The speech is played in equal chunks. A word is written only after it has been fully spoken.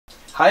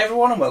Hi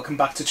everyone and welcome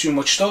back to Too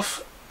Much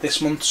Stuff.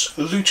 This month's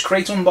Loot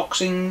Crate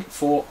unboxing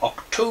for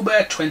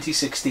October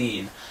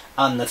 2016,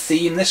 and the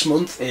theme this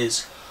month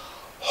is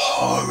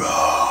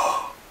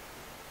horror.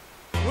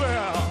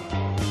 Well,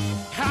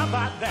 how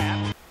about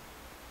that?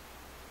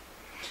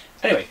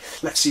 Anyway,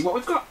 let's see what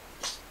we've got.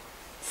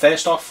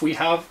 First off, we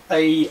have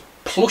a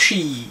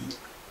plushie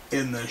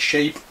in the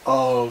shape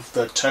of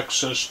the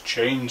Texas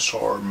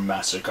Chainsaw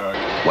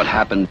Massacre. What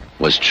happened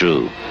was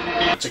true.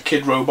 It's a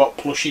Kid Robot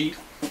plushie,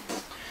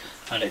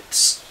 and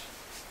it's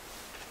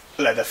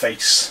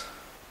Leatherface.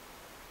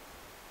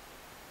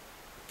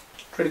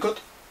 Pretty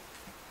good.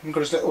 He's got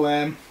his little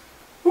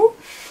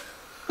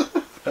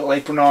little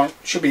apron on.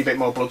 Should be a bit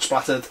more blood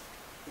splattered.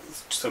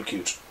 It's so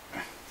cute.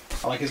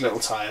 I like his little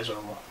tie as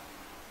well.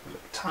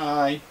 Little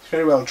tie. He's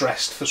very well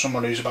dressed for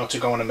someone who's about to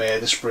go on a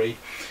murder spree. You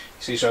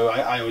see, so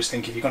I always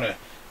think if you're gonna,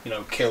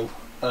 kill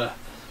a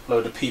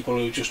load of people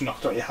who just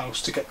knocked out your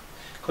house to get,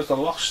 because they're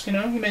lost, you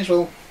may as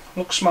well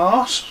look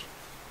smart.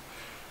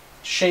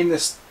 Shame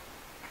this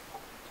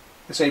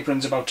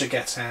apron's about to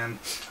get a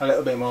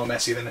little bit more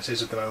messy than it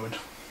is at the moment.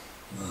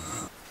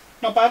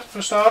 Not bad for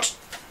a start.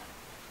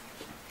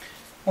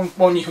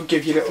 One you could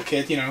give your little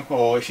kid,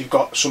 or if you've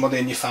got somebody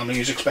in your family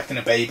who's expecting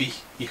a baby,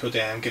 you could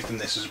give them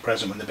this as a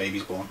present when the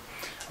baby's born.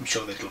 I'm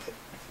sure they'd love it.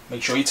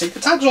 Make sure you take the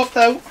tags off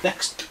though.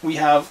 Next we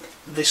have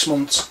this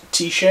month's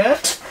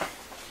t-shirt,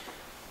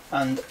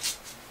 and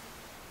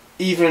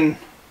even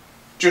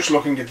just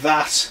looking at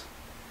that,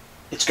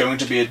 it's going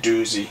to be a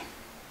doozy.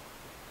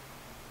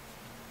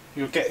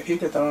 You get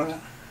that on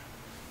it.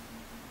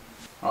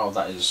 Oh,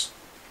 that's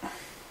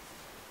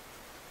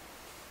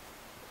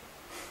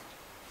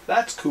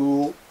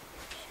cool.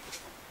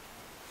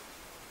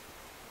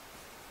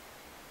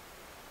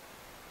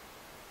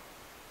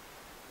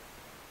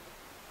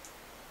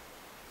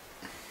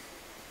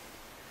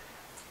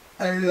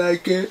 I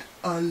like it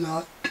a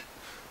lot.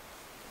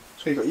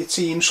 So you got your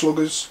Team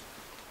Sluggers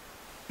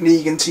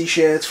Negan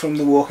t-shirt from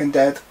The Walking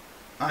Dead.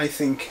 I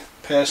think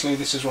personally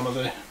this is one of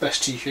the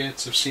best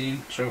t-shirts I've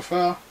seen so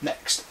far.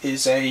 Next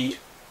is a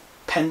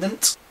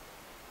pendant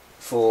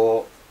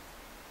for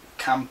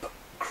Camp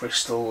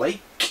Crystal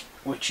Lake,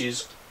 which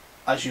is,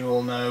 as you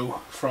all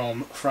know,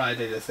 from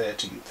Friday the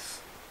 13th.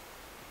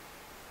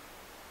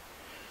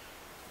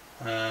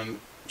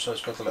 So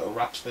it's got the little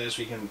wraps there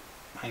so you can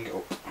hang it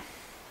up,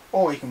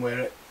 or you can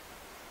wear it.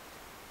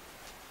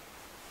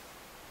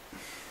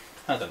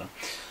 I don't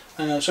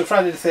know. So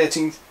Friday the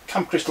 13th,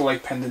 Camp Crystal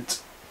Lake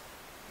pendant.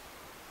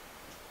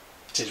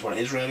 It is what it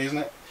is really, isn't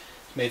it?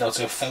 It's made out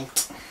of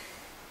felt.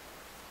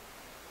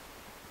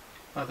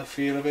 By the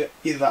feel of it.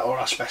 Either that or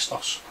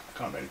asbestos. I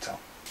can't really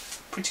tell.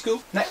 Pretty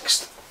cool.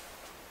 Next,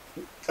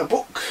 a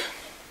book.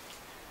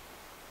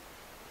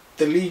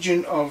 The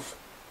Legion of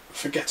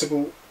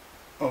Forgettable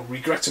or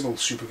Regrettable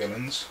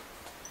Supervillains.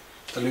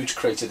 The Loot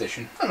Crate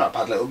edition. They're not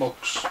bad little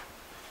books.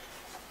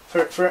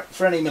 For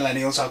any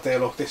millennials out there,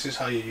 look, this is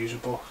how you use a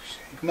book.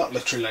 Not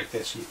literally like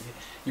this.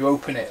 You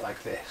open it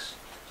like this.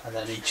 And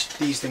then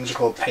these things are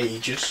called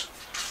pages.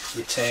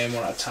 You turn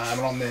one at a time,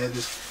 and on there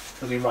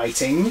there'll be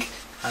writing,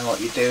 and what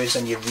you do is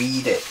then you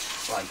read it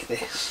like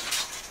this.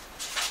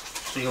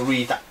 So you'll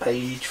read that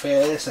page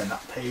first, and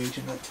that page,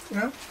 and then,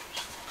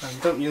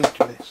 and you don't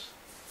do this.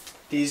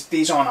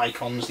 These aren't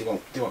icons.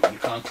 You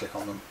can't click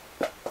on them.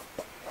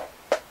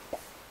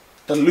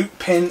 The loot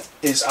pin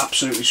is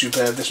absolutely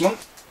superb this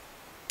month.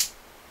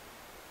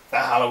 The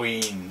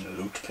Halloween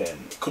loot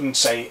pin. Couldn't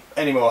say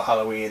any more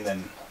Halloween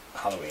than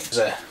Halloween. There's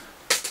a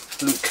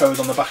loot code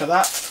on the back of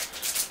that,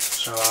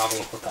 so I'll have a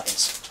look what that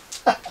is.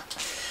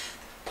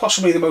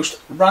 Possibly the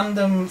most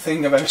random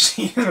thing I've ever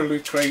seen in a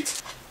loot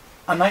crate.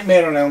 A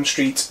Nightmare on Elm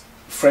Street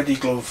Freddy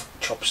Glove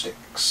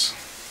chopsticks.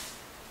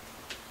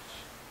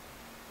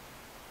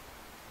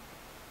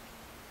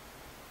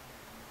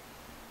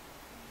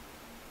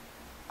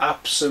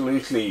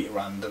 Absolutely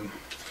random.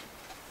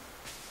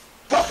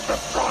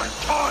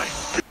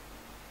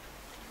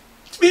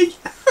 It's me!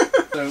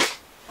 So,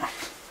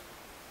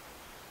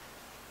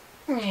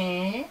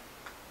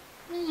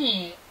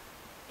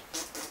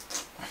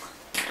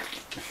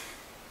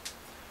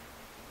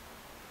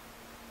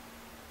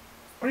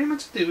 what are you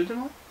meant to do with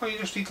them all? Or you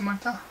just eat them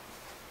like that?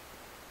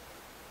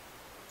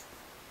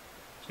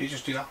 So you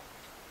just do that.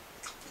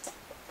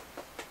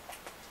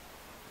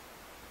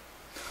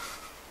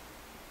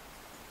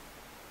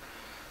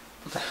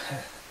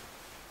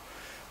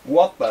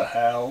 What the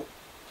hell?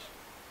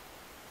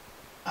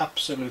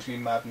 Absolutely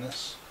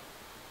madness.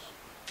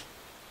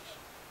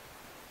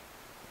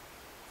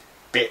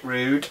 Bit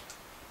rude.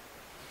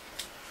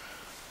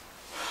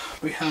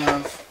 We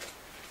have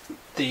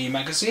the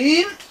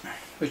magazine,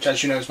 which,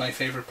 as you know, is my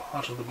favourite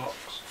part of the box.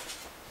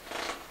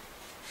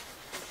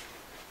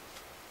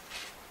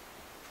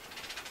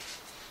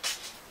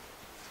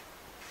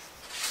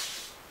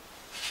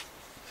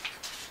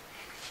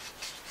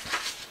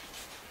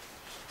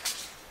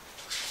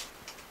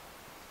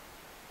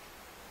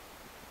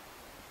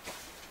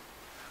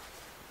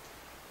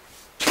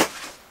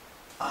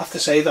 I have to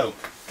say though,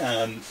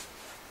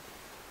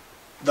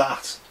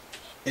 that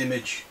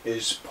image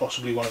is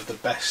possibly one of the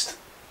best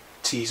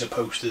teaser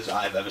posters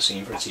I've ever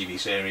seen for a TV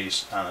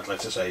series, and I'd like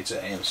to say to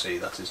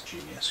AMC, that is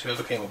genius.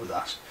 Whoever came up with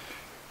that,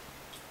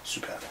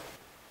 superb.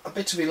 A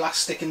bit of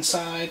elastic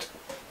inside,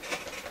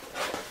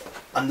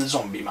 and the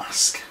zombie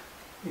mask,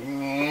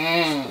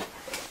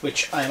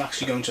 which I am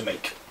actually going to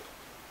make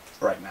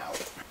right now.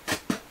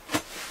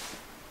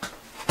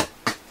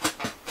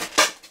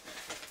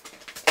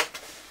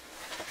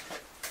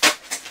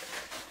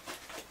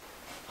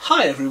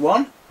 Hi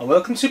everyone, and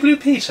welcome to Blue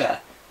Peter.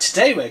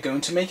 Today we're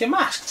going to make a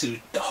mask to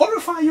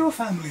horrify your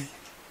family.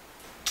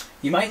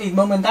 You might need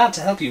Mum and Dad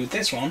to help you with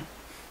this one.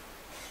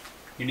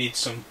 You need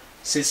some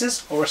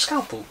scissors or a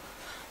scalpel,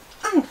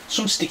 and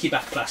some sticky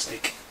back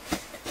plastic,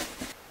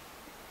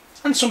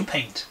 and some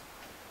paint.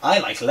 I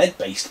like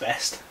lead-based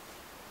best.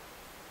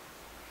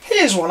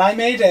 Here's one I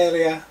made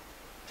earlier.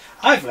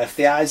 I've left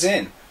the eyes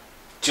in,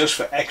 just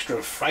for extra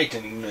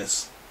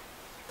frighteningness.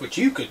 But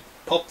you could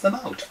pop them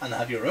out and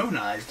have your own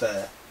eyes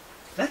there.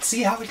 Let's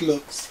see how it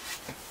looks.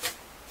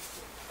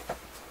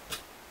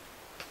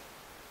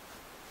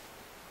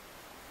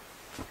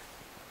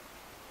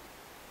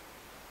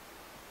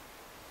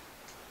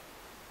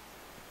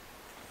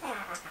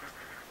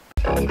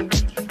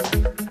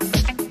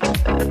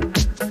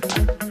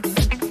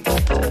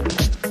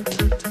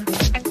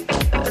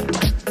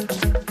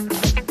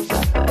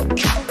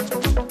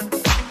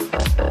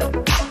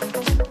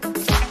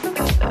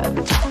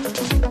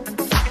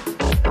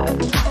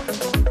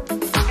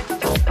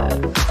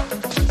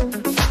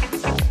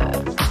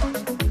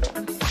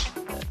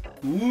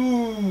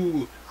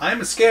 Ooh,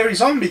 I'm a scary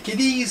zombie,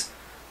 kiddies.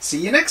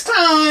 See you next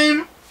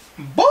time.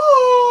 Bye.